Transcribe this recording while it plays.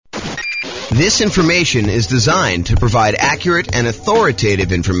This information is designed to provide accurate and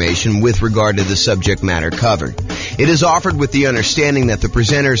authoritative information with regard to the subject matter covered. It is offered with the understanding that the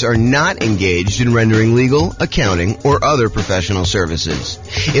presenters are not engaged in rendering legal, accounting, or other professional services.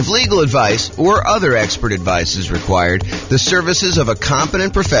 If legal advice or other expert advice is required, the services of a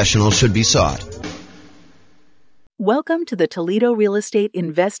competent professional should be sought. Welcome to the Toledo Real Estate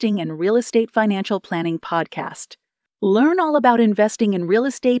Investing and Real Estate Financial Planning Podcast. Learn all about investing in real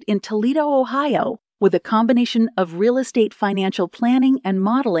estate in Toledo, Ohio, with a combination of real estate financial planning and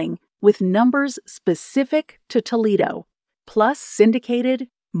modeling with numbers specific to Toledo, plus syndicated,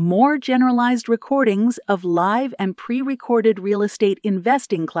 more generalized recordings of live and pre-recorded real estate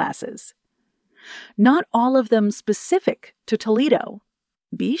investing classes. Not all of them specific to Toledo.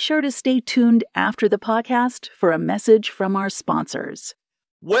 Be sure to stay tuned after the podcast for a message from our sponsors.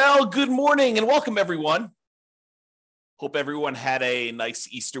 Well, good morning and welcome, everyone. Hope everyone had a nice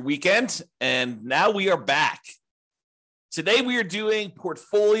Easter weekend, and now we are back. Today we are doing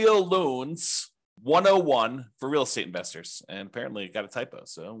Portfolio Loans 101 for real estate investors, and apparently I got a typo,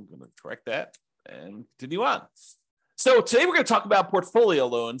 so I'm going to correct that and continue on. So today we're going to talk about portfolio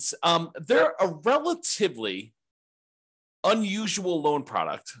loans. They're a relatively unusual loan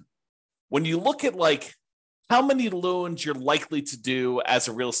product. When you look at like how many loans you're likely to do as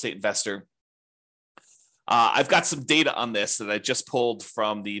a real estate investor, I've got some data on this that I just pulled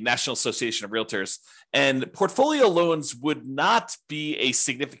from the National Association of Realtors, and portfolio loans would not be a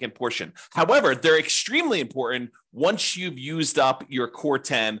significant portion. However, they're extremely important once you've used up your core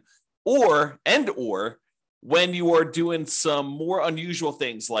 10 or when you are doing some more unusual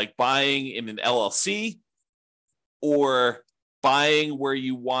things like buying in an LLC or buying where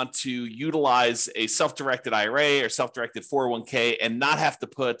you want to utilize a self-directed IRA or self-directed 401k and not have to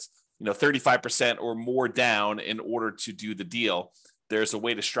put 35% or more down in order to do the deal. There's a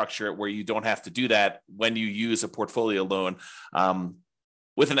way to structure it where you don't have to do that when you use a portfolio loan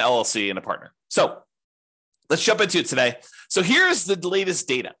with an LLC and a partner. So let's jump into it today. So here's the latest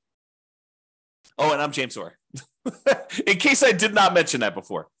data. Oh, and I'm James Orr, in case I did not mention that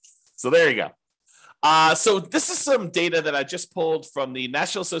before. So there you go. So this is some data that I just pulled from the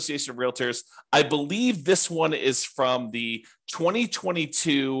National Association of Realtors. I believe this one is from the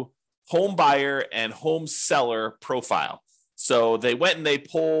 2022 home buyer and home seller profile. So they went and they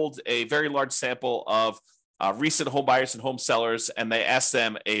pulled a very large sample of recent home buyers and home sellers, and they asked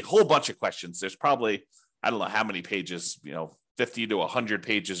them a whole bunch of questions. There's probably, I don't know how many pages, 50 to 100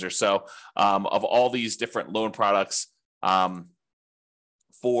 pages or so of all these different loan products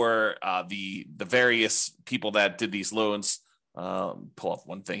for the various people that did these loans. Pull up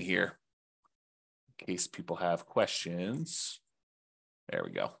one thing here in case people have questions. There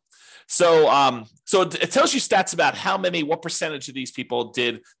we go. So it tells you stats about what percentage of these people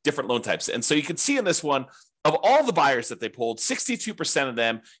did different loan types. And so you can see in this one, of all the buyers that they pulled, 62% of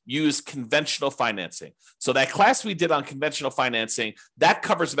them use conventional financing. So that class we did on conventional financing, that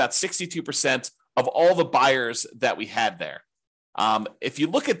covers about 62% of all the buyers that we had there. If you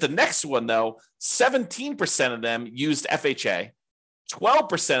look at the next one, though, 17% of them used FHA,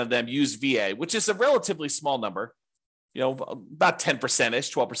 12% of them used VA, which is a relatively small number, about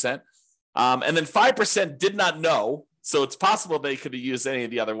 10%-ish, 12%. And then 5% did not know. So it's possible they could have used any of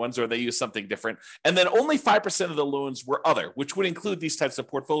the other ones or they used something different. And then only 5% of the loans were other, which would include these types of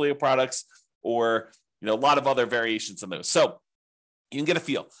portfolio products or, a lot of other variations on those. So you can get a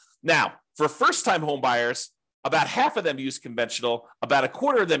feel. Now, for first-time home buyers, about half of them used conventional, about a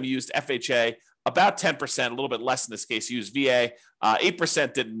quarter of them used FHA, about 10%, a little bit less in this case, used VA,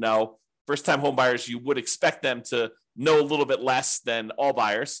 8% didn't know. First-time home buyers, you would expect them to know a little bit less than all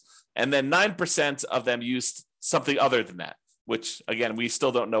buyers. And then 9% of them used something other than that, which, again, we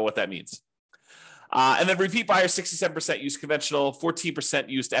still don't know what that means. And then repeat buyers, 67% used conventional, 14%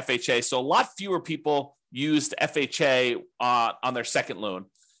 used FHA. So a lot fewer people used FHA on their second loan.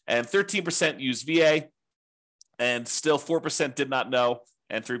 And 13% used VA. And still 4% did not know,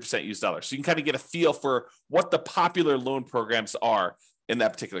 and 3% used others. So you can kind of get a feel for what the popular loan programs are in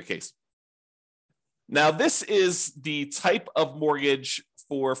that particular case. Now, this is the type of mortgage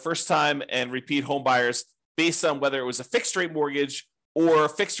for first-time and repeat home buyers based on whether it was a fixed-rate mortgage or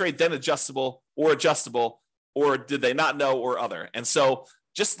fixed rate then adjustable, or did they not know, or other. And so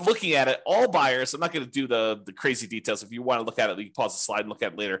just looking at it, all buyers, I'm not going to do the crazy details. If you want to look at it, you can pause the slide and look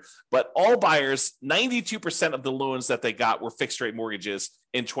at it later. But all buyers, 92% of the loans that they got were fixed rate mortgages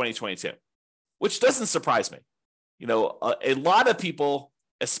in 2022, which doesn't surprise me. A lot of people,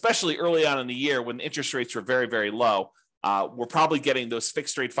 especially early on in the year when interest rates were very, very low, were probably getting those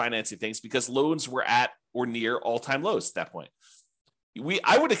fixed rate financing things because loans were at or near all-time lows at that point.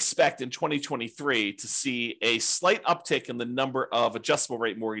 I would expect in 2023 to see a slight uptick in the number of adjustable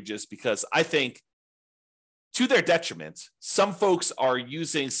rate mortgages, because I think, to their detriment, some folks are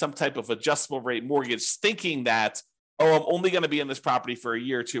using some type of adjustable rate mortgage thinking that, oh, I'm only going to be in this property for a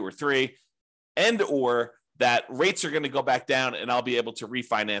year or 2 or 3, and or that rates are going to go back down and I'll be able to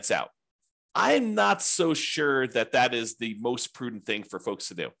refinance out. I'm not so sure that that is the most prudent thing for folks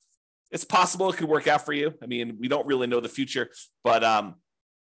to do. It's possible it could work out for you. I mean, we don't really know the future, but I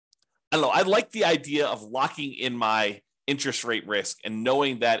don't know. I like the idea of locking in my interest rate risk and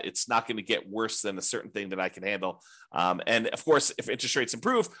knowing that it's not going to get worse than a certain thing that I can handle. And of course, if interest rates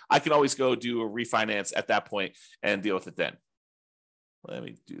improve, I can always go do a refinance at that point and deal with it then. Let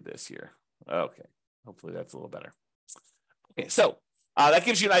me do this here. Okay. Hopefully that's a little better. Okay. So that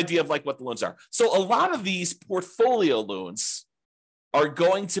gives you an idea of like what the loans are. So a lot of these portfolio loans are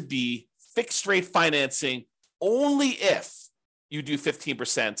going to be fixed rate financing only if you do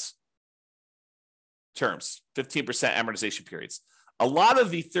 15% terms, 15% amortization periods. A lot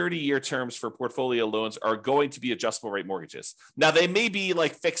of the 30-year terms for portfolio loans are going to be adjustable rate mortgages. Now, they may be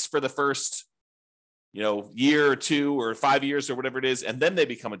like fixed for the first, year or 2 or 5 years or whatever it is, and then they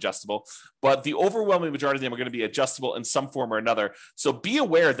become adjustable. But the overwhelming majority of them are going to be adjustable in some form or another. So be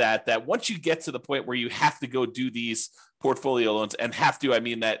aware that once you get to the point where you have to go do these portfolio loans, and have to, I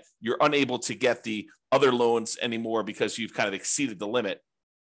mean that you're unable to get the other loans anymore because you've kind of exceeded the limit,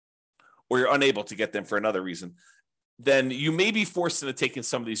 or you're unable to get them for another reason, then you may be forced into taking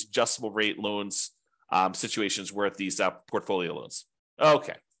some of these adjustable rate loans situations where these portfolio loans.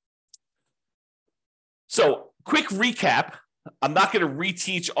 Okay. So quick recap. I'm not going to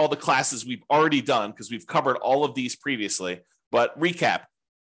reteach all the classes we've already done because we've covered all of these previously, but recap.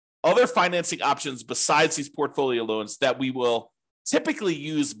 Other financing options besides these portfolio loans that we will typically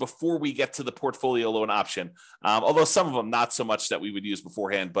use before we get to the portfolio loan option, although some of them not so much that we would use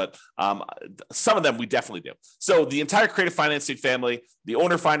beforehand, but some of them we definitely do. So the entire creative financing family, the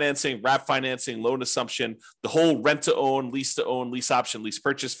owner financing, wrap financing, loan assumption, the whole rent-to-own, lease option, lease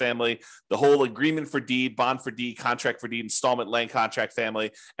purchase family, the whole agreement for deed, bond for deed, contract for deed, installment land contract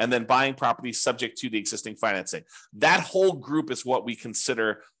family, and then buying properties subject to the existing financing. That whole group is what we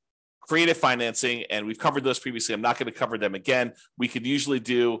consider creative financing, and we've covered those previously. I'm not going to cover them again. We could usually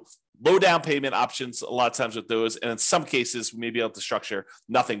do low down payment options a lot of times with those, and in some cases, we may be able to structure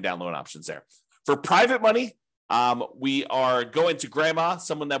nothing down loan options there. For private money, we are going to grandma,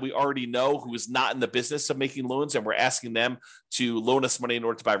 someone that we already know who is not in the business of making loans, and we're asking them to loan us money in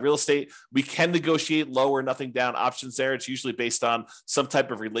order to buy real estate. We can negotiate low or nothing down options there. It's usually based on some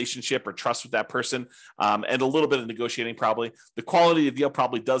type of relationship or trust with that person, and a little bit of negotiating probably. The quality of the deal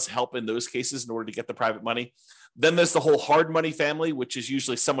probably does help in those cases in order to get the private money. Then there's the whole hard money family, which is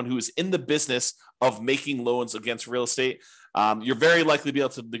usually someone who is in the business of making loans against real estate. You're very likely to be able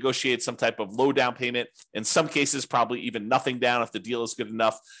to negotiate some type of low down payment. In some cases, probably even nothing down if the deal is good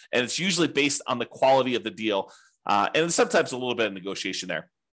enough. And it's usually based on the quality of the deal. And sometimes a little bit of negotiation there.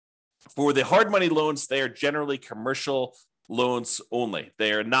 For the hard money loans, they are generally commercial loans only.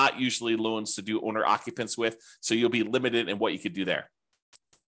 They are not usually loans to do owner occupants with. So you'll be limited in what you could do there.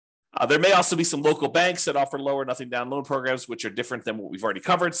 There may also be some local banks that offer lower nothing down loan programs, which are different than what we've already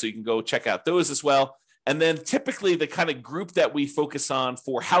covered. So you can go check out those as well. And then typically the kind of group that we focus on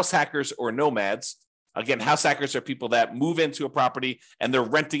for house hackers or nomads, again, house hackers are people that move into a property and they're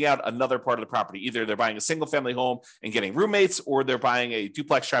renting out another part of the property. Either they're buying a single family home and getting roommates, or they're buying a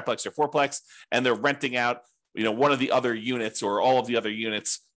duplex, triplex, or fourplex, and they're renting out, one of the other units or all of the other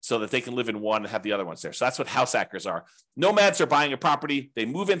units so that they can live in one and have the other ones there. So that's what house hackers are. Nomads are buying a property. They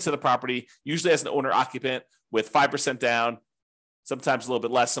move into the property, usually as an owner occupant with 5% down, sometimes a little bit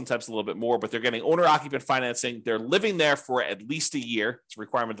less, sometimes a little bit more, but they're getting owner occupant financing. They're living there for at least a year. It's a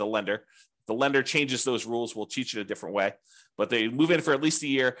requirement of the lender. The lender changes those rules. We'll teach it a different way, but they move in for at least a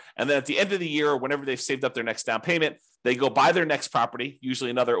year. And then at the end of the year, or whenever they've saved up their next down payment, they go buy their next property, usually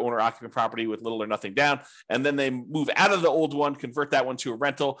another owner occupant property with little or nothing down. And then they move out of the old one, convert that one to a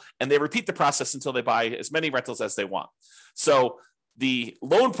rental, and they repeat the process until they buy as many rentals as they want. So the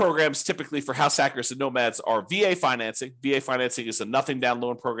loan programs typically for house hackers and nomads are VA financing. VA financing is a nothing down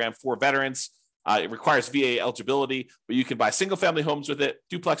loan program for veterans. It requires VA eligibility, but you can buy single family homes with it,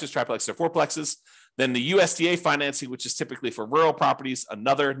 duplexes, triplexes, or fourplexes. Then the USDA financing, which is typically for rural properties,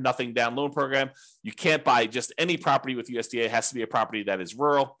 another nothing down loan program. You can't buy just any property with USDA. It has to be a property that is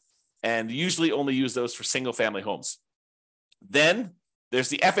rural, and usually only use those for single family homes. Then there's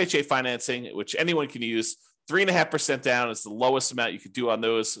the FHA financing, which anyone can use. 3.5% down is the lowest amount you could do on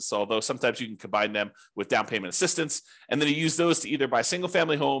those. So although sometimes you can combine them with down payment assistance, and then you use those to either buy single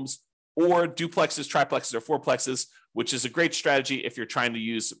family homes or duplexes, triplexes, or fourplexes, which is a great strategy if you're trying to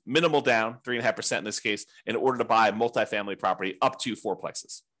use minimal down, 3.5% in this case, in order to buy multifamily property up to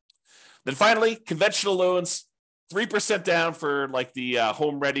fourplexes. Then finally, conventional loans, 3% down for like the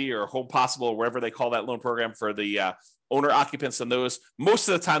Home Ready or Home Possible, or wherever they call that loan program for the owner occupants on those. Most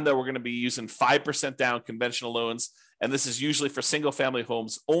of the time, though, we're going to be using 5% down conventional loans. And this is usually for single family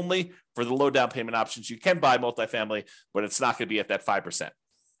homes only. For the low down payment options, you can buy multifamily, but it's not going to be at that 5%.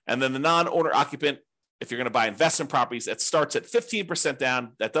 And then the non-owner occupant, if you're going to buy investment properties, it starts at 15%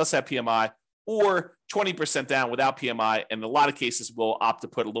 down. That does have PMI, or 20% down without PMI. And in a lot of cases, we'll opt to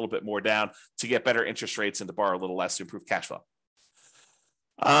put a little bit more down to get better interest rates and to borrow a little less to improve cash flow.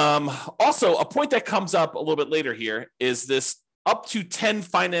 Also, a point that comes up a little bit later here is this up to 10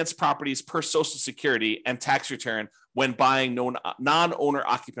 finance properties per Social Security and tax return when buying non-owner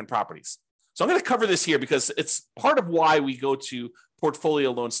occupant properties. So I'm going to cover this here because it's part of why we go to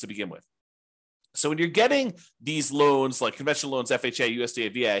portfolio loans to begin with. So when you're getting these loans, like conventional loans, FHA,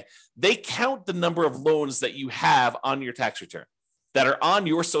 USDA, VA, they count the number of loans that you have on your tax return that are on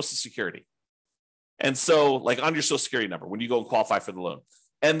your Social Security. And so like on your Social Security number, when you go and qualify for the loan.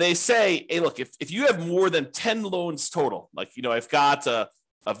 And they say, hey, look, if you have more than 10 loans total, like, I've got a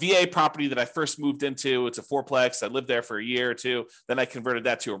VA property that I first moved into. It's a fourplex. I lived there for a year or two. Then I converted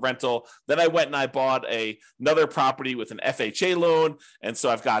that to a rental. Then I went and I bought another property with an FHA loan. And so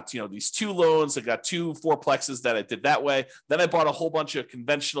I've got, these two loans. I've got two fourplexes that I did that way. Then I bought a whole bunch of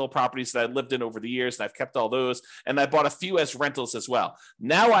conventional properties that I lived in over the years, and I've kept all those. And I bought a few as rentals as well.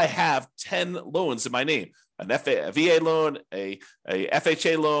 Now I have 10 loans in my name. A VA loan, a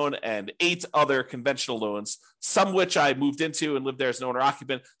FHA loan, and 8 other conventional loans, some which I moved into and lived there as an owner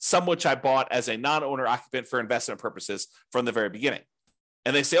occupant, some which I bought as a non-owner occupant for investment purposes from the very beginning.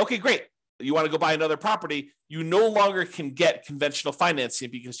 And they say, okay, great. You want to go buy another property. You no longer can get conventional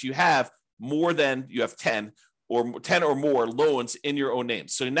financing because you have 10 or more loans in your own name.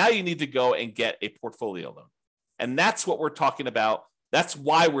 So now you need to go and get a portfolio loan. And that's what we're talking about. That's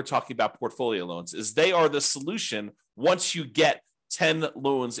why we're talking about portfolio loans, is they are the solution once you get 10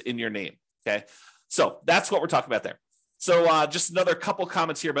 loans in your name, okay? So that's what we're talking about there. So just another couple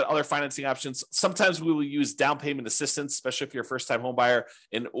comments here about other financing options. Sometimes we will use down payment assistance, especially if you're a first-time home buyer,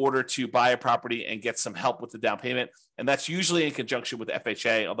 in order to buy a property and get some help with the down payment. And that's usually in conjunction with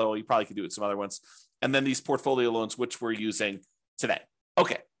FHA, although you probably could do it with some other ones. And then these portfolio loans, which we're using today.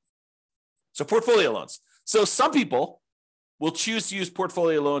 Okay, so portfolio loans. So some people will choose to use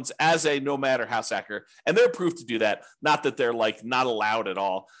portfolio loans as a nomad or house hacker, and they're approved to do that. Not that they're like not allowed at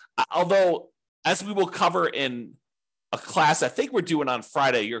all. Although, as we will cover in a class I think we're doing on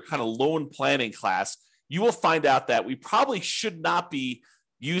Friday, your kind of loan planning class, you will find out that we probably should not be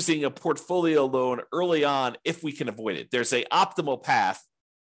using a portfolio loan early on if we can avoid it. There's an optimal path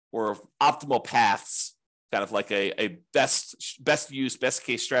or optimal paths, kind of like a best use, best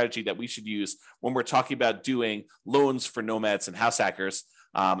case strategy that we should use when we're talking about doing loans for nomads and house hackers.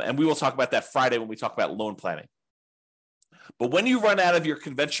 And we will talk about that Friday when we talk about loan planning. But when you run out of your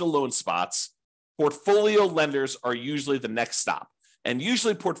conventional loan spots, portfolio lenders are usually the next stop. And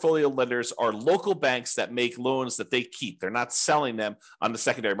usually portfolio lenders are local banks that make loans that they keep. They're not selling them on the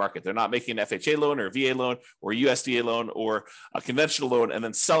secondary market. They're not making an FHA loan or a VA loan or a USDA loan or a conventional loan and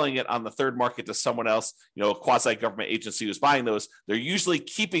then selling it on the third market to someone else, a quasi-government agency who's buying those. They're usually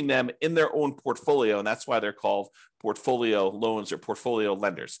keeping them in their own portfolio, and that's why they're called portfolio loans or portfolio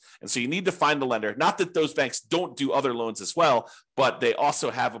lenders. And so you need to find the lender. Not that those banks don't do other loans as well, but they also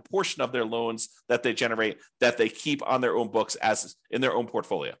have a portion of their loans that they generate that they keep on their own books as in their own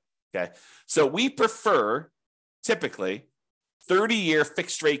portfolio. Okay. So we prefer typically 30-year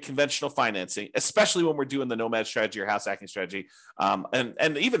fixed rate conventional financing, especially when we're doing the nomad strategy or house hacking strategy,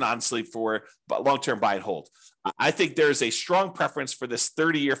 and even honestly for long-term buy and hold. I think there's a strong preference for this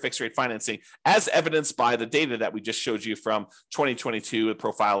 30-year fixed rate financing, as evidenced by the data that we just showed you from 2022 with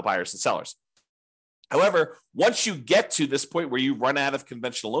profile of buyers and sellers. However, once you get to this point where you run out of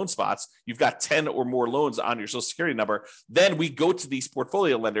conventional loan spots, you've got 10 or more loans on your Social Security number, then we go to these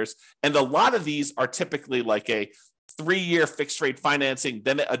portfolio lenders. And a lot of these are typically like a 3-year fixed rate financing,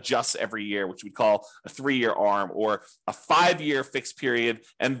 then it adjusts every year, which we call a 3-year ARM, or a 5-year fixed period,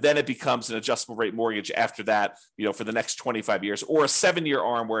 and then it becomes an adjustable rate mortgage after that, for the next 25 years, or a 7-year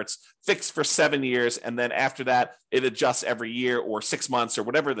ARM where it's fixed for 7 years, and then after that, it adjusts every year or 6 months or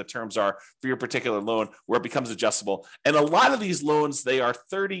whatever the terms are for your particular loan, where it becomes adjustable. And a lot of these loans, they are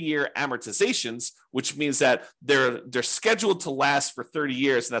 30-year amortizations, which means that they're scheduled to last for 30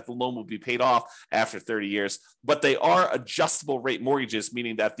 years and that the loan will be paid off after 30 years, but they are adjustable rate mortgages,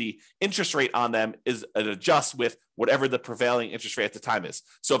 meaning that the interest rate on them is adjust with whatever the prevailing interest rate at the time is.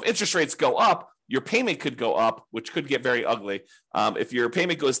 So if interest rates go up, your payment could go up, which could get very ugly. If your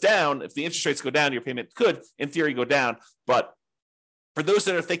payment goes down, if the interest rates go down, your payment could, in theory, go down. But for those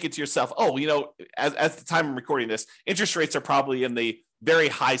that are thinking to yourself, oh, at the time I'm recording this, interest rates are probably in the very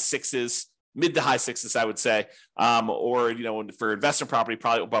high sixes, mid to high sixes, I would say, or for investment property,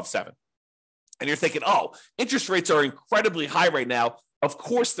 probably above 7. And you're thinking, oh, interest rates are incredibly high right now. Of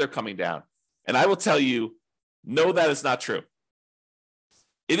course they're coming down. And I will tell you, no, that is not true.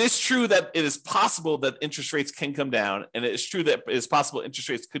 It is true that it is possible that interest rates can come down, and it is true that it is possible interest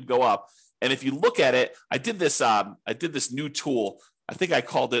rates could go up. And if you look at it, I did this new tool. I think I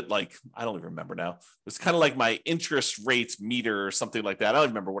called it I don't even remember now. It's kind of like my interest rates meter or something like that. I don't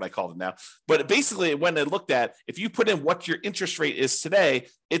remember what I called it now. But basically, when I looked at, if you put in what your interest rate is today,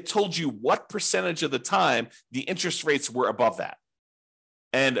 it told you what percentage of the time the interest rates were above that.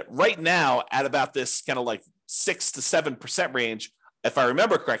 And right now, at about this kind of 6 to 7% range, if I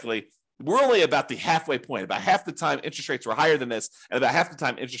remember correctly, we're only about the halfway point. About half the time interest rates were higher than this, and about half the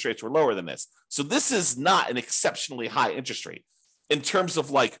time interest rates were lower than this. So this is not an exceptionally high interest rate. In terms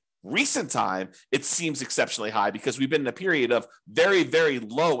of recent time, it seems exceptionally high because we've been in a period of very, very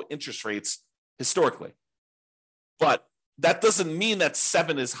low interest rates historically. But that doesn't mean that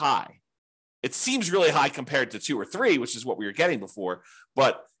 7 is high. It seems really high compared to 2 or 3, which is what we were getting before,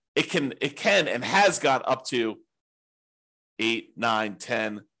 but it can and has got up to 8, 9,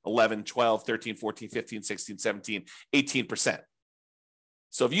 10, 11, 12, 13, 14, 15, 16, 17, 18%.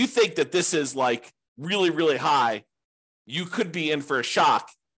 So if you think that this is really, really high, you could be in for a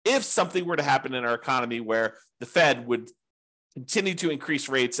shock if something were to happen in our economy where the Fed would continue to increase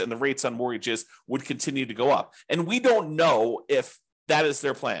rates and the rates on mortgages would continue to go up. And we don't know if that is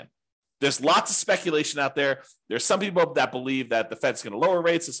their plan. There's lots of speculation out there. There's some people that believe that the Fed's going to lower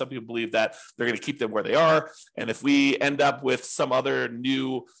rates, and some people believe that they're going to keep them where they are. And if we end up with some other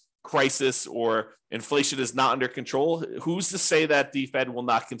new crisis or inflation is not under control, who's to say that the Fed will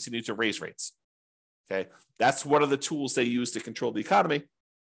not continue to raise rates? Okay, that's one of the tools they use to control the economy.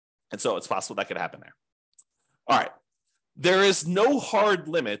 And so it's possible that could happen there. All right. There is no hard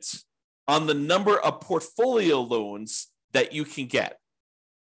limit on the number of portfolio loans that you can get,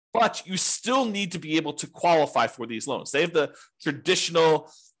 but you still need to be able to qualify for these loans. They have the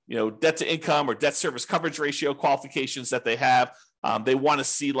traditional, debt to income or debt service coverage ratio qualifications that they have. They want to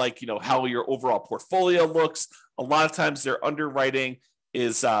see how your overall portfolio looks. A lot of times their underwriting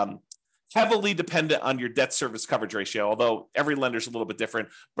is heavily dependent on your debt service coverage ratio, although every lender is a little bit different,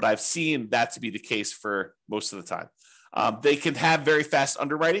 but I've seen that to be the case for most of the time. They can have very fast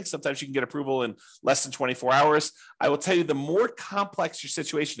underwriting. Sometimes you can get approval in less than 24 hours. I will tell you, the more complex your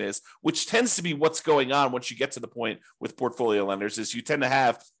situation is, which tends to be what's going on once you get to the point with portfolio lenders, is you tend to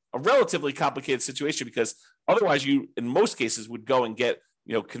have a relatively complicated situation because otherwise you, in most cases, would go and get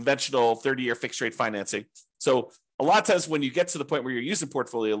conventional 30-year fixed rate financing. So a lot of times when you get to the point where you're using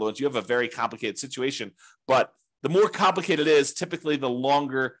portfolio loans, you have a very complicated situation. But the more complicated it is, typically the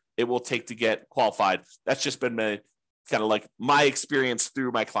longer it will take to get qualified. That's just been my experience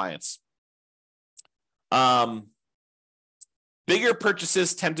through my clients. Bigger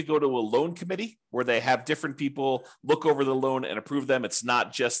purchases tend to go to a loan committee where they have different people look over the loan and approve them. It's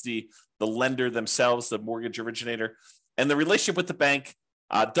not just the lender themselves, the mortgage originator. And the relationship with the bank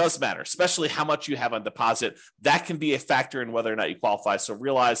does matter, especially how much you have on deposit. That can be a factor in whether or not you qualify. So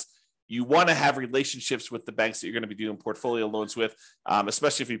realize you want to have relationships with the banks that you're going to be doing portfolio loans with,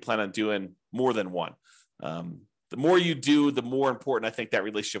 especially if you plan on doing more than one. The more you do, the more important I think that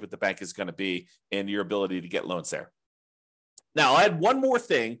relationship with the bank is going to be in your ability to get loans there. Now, I'll add one more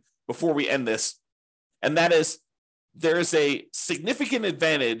thing before we end this, and that is there is a significant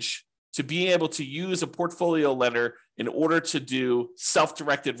advantage to being able to use a portfolio lender in order to do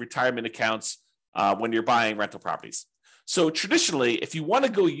self-directed retirement accounts when you're buying rental properties. So traditionally, if you want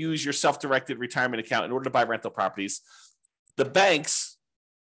to go use your self-directed retirement account in order to buy rental properties, the banks,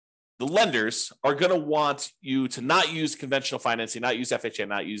 the lenders are going to want you to not use conventional financing, not use FHA,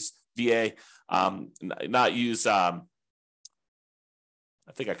 not use VA, not use, I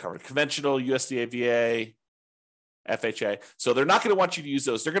think I covered conventional, USDA, VA, FHA. So they're not going to want you to use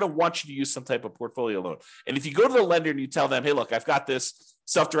those. They're going to want you to use some type of portfolio loan. And if you go to the lender and you tell them, hey, look, I've got this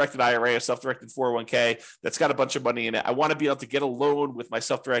self-directed IRA or self-directed 401k that's got a bunch of money in it. I want to be able to get a loan with my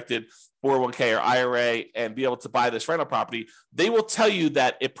self-directed 401k or IRA and be able to buy this rental property. They will tell you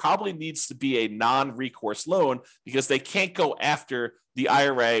that it probably needs to be a non-recourse loan because they can't go after the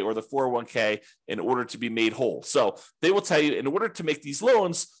IRA or the 401k in order to be made whole. So they will tell you, in order to make these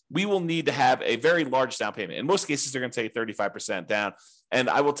loans, we will need to have a very large down payment. In most cases, they're going to take 35% down. And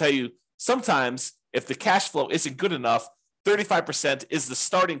I will tell you, sometimes if the cash flow isn't good enough, 35% is the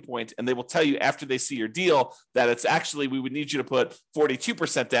starting point, and they will tell you after they see your deal that it's actually, we would need you to put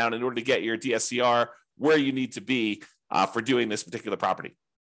 42% down in order to get your DSCR where you need to be for doing this particular property.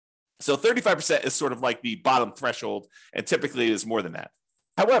 So 35% is sort of like the bottom threshold, and typically it is more than that.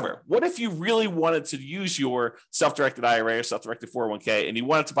 However, what if you really wanted to use your self-directed IRA or self-directed 401k and you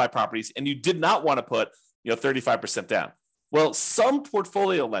wanted to buy properties and you did not want to put 35% down? Well, some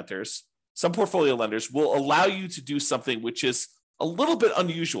portfolio lenders will allow you to do something which is a little bit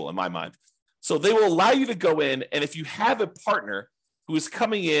unusual in my mind. So they will allow you to go in, and if you have a partner who is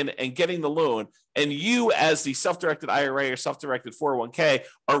coming in and getting the loan, and you as the self-directed IRA or self-directed 401k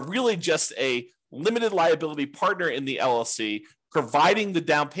are really just a limited liability partner in the LLC, providing the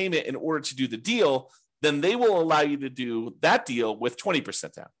down payment in order to do the deal, then they will allow you to do that deal with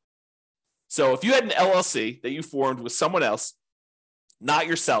 20% down. So if you had an LLC that you formed with someone else, not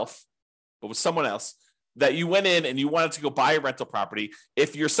yourself, but with someone else, that you went in and you wanted to go buy a rental property,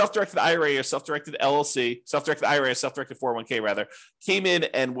 if your self-directed IRA or self-directed LLC, self-directed IRA, self-directed 401k rather, came in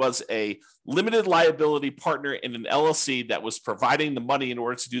and was a limited liability partner in an LLC that was providing the money in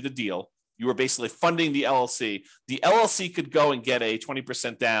order to do the deal, you were basically funding the LLC. The LLC could go and get a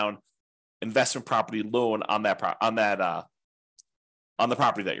 20% down investment property loan on the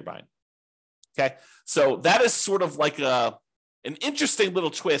property that you're buying. Okay, so that is sort of like an interesting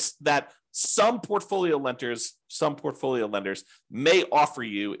little twist that some portfolio lenders may offer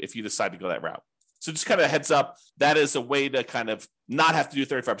you if you decide to go that route. So just kind of a heads up, that is a way to kind of not have to do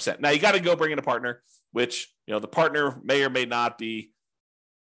 35%. Now you got to go bring in a partner, which the partner may or may not be,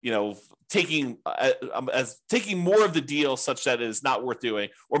 taking more of the deal such that it is not worth doing,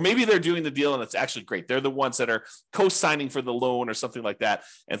 or maybe they're doing the deal and it's actually great. They're the ones that are co-signing for the loan or something like that,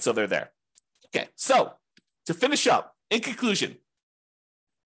 and so they're there. Okay, so to finish up, in conclusion,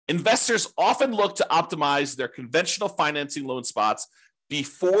 investors often look to optimize their conventional financing loan spots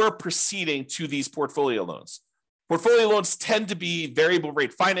before proceeding to these portfolio loans. Portfolio loans tend to be variable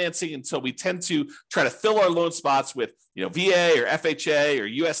rate financing, and so we tend to try to fill our loan spots with VA or FHA or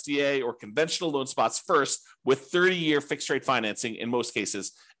USDA or conventional loan spots first with 30-year fixed rate financing in most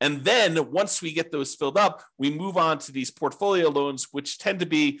cases. And then once we get those filled up, we move on to these portfolio loans, which tend to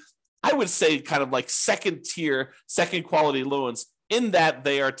be, I would say, kind of like second tier, second quality loans, in that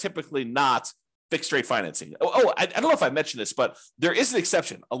they are typically not fixed rate financing. I don't know if I mentioned this, but there is an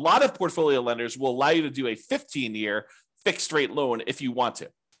exception. A lot of portfolio lenders will allow you to do a 15-year fixed rate loan if you want to.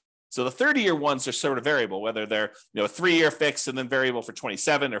 So the 30-year ones are sort of variable, whether they're a 3-year fixed and then variable for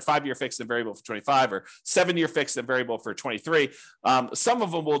 27, or 5-year fixed and variable for 25, or 7-year fixed and variable for 23. Some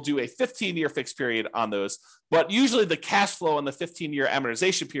of them will do a 15-year fixed period on those, but usually the cash flow on the 15-year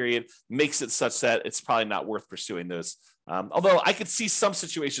amortization period makes it such that it's probably not worth pursuing those. Although I could see some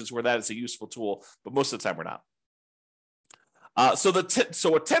situations where that is a useful tool, but most of the time we're not. So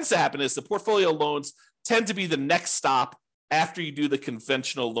what tends to happen is the portfolio loans tend to be the next stop after you do the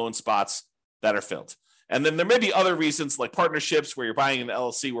conventional loan spots that are filled. And then there may be other reasons like partnerships where you're buying an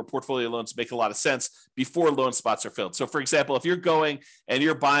LLC where portfolio loans make a lot of sense before loan spots are filled. So for example, if you're going and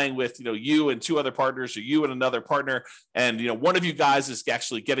you're buying with, you and 2 other partners, or you and another partner, and, one of you guys is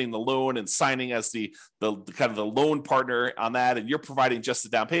actually getting the loan and signing as the kind of the loan partner on that, and you're providing just the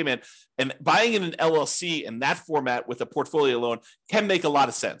down payment, and buying in an LLC in that format with a portfolio loan can make a lot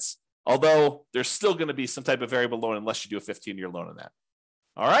of sense. Although there's still going to be some type of variable loan unless you do a 15-year loan on that.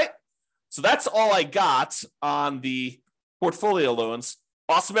 All right. So that's all I got on the portfolio loans.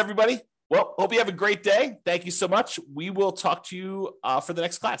 Awesome, everybody. Well, hope you have a great day. Thank you so much. We will talk to you for the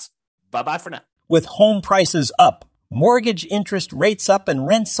next class. Bye-bye for now. With home prices up, mortgage interest rates up, and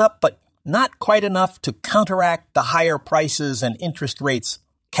rents up, but not quite enough to counteract the higher prices and interest rates,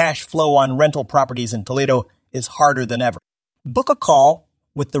 cash flow on rental properties in Toledo is harder than ever. Book a call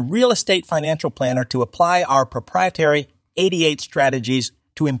with the Real Estate Financial Planner to apply our proprietary 88 strategies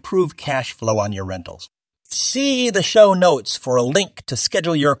to improve cash flow on your rentals. See the show notes for a link to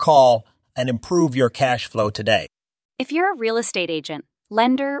schedule your call and improve your cash flow today. If you're a real estate agent,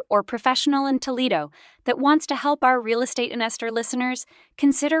 lender, or professional in Toledo that wants to help our Real Estate Investor listeners,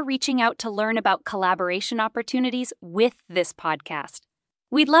 consider reaching out to learn about collaboration opportunities with this podcast.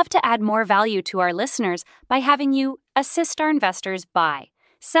 We'd love to add more value to our listeners by having you assist our investors buy,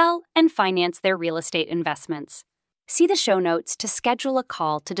 sell, and finance their real estate investments. See the show notes to schedule a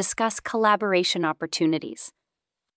call to discuss collaboration opportunities.